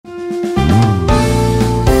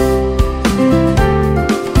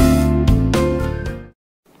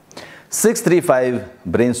635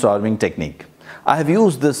 brainstorming technique. I have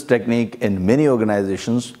used this technique in many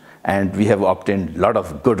organizations and we have obtained a lot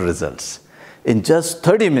of good results. In just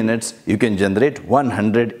 30 minutes, you can generate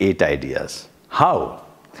 108 ideas. How?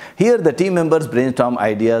 Here the team members brainstorm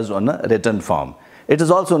ideas on a written form. It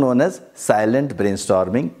is also known as silent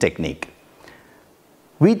brainstorming technique.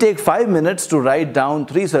 We take 5 minutes to write down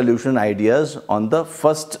 3 solution ideas on the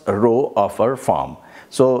first row of our form.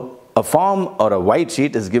 So a form or a white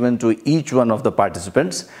sheet is given to each one of the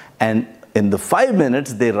participants, and in the 5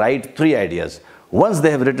 minutes they write 3 ideas. Once they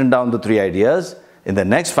have written down the 3 ideas, in the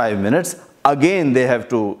next 5 minutes again they have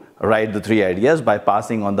to write the 3 ideas by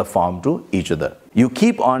passing on the form to each other. You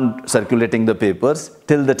keep on circulating the papers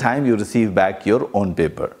till the time you receive back your own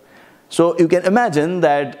paper. So you can imagine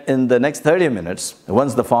that in the next 30 minutes,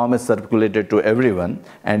 once the form is circulated to everyone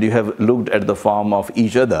and you have looked at the form of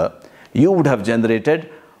each other, you would have generated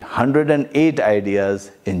 108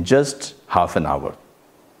 ideas in just half an hour.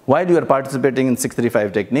 While you are participating in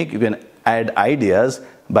 635 technique, you can add ideas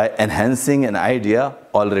by enhancing an idea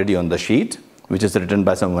already on the sheet, which is written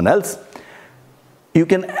by someone else. You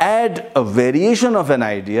can add a variation of an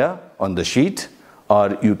idea on the sheet,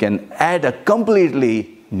 or you can add a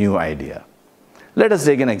completely new idea. Let us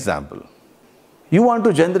take an example. You want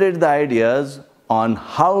to generate the ideas on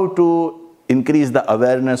how to increase the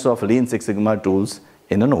awareness of Lean Six Sigma tools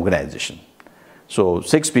in an organization. So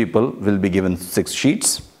 6 people will be given 6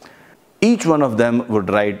 sheets. Each one of them would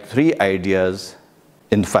write 3 ideas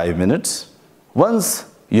in 5 minutes. Once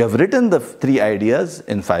you have written the 3 ideas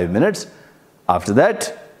in 5 minutes, after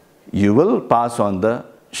that you will pass on the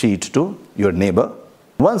sheet to your neighbor.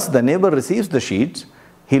 Once the neighbor receives the sheet,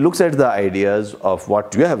 he looks at the ideas of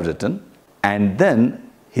what you have written, and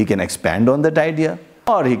then he can expand on that idea,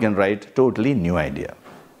 or he can write totally new idea.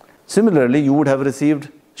 Similarly, you would have received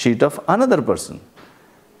sheet of another person.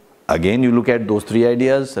 Again, you look at those 3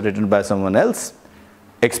 ideas written by someone else,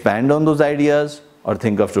 expand on those ideas, or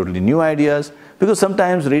think of totally new ideas, because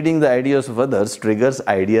sometimes reading the ideas of others triggers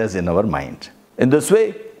ideas in our mind. In this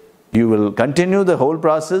way, you will continue the whole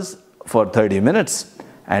process for 30 minutes,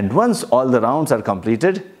 and once all the rounds are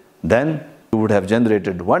completed, then you would have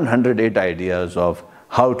generated 108 ideas of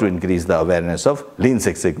how to increase the awareness of Lean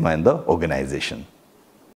Six Sigma in the organization.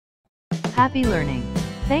 Happy learning!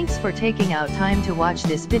 Thanks for taking out time to watch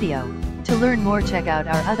this video. To learn more, check out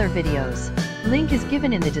our other videos. Link is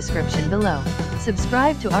given in the description below.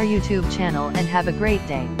 Subscribe to our YouTube channel and have a great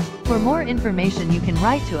day. For more information you can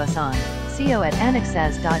write to us on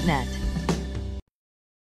co@anexas.net.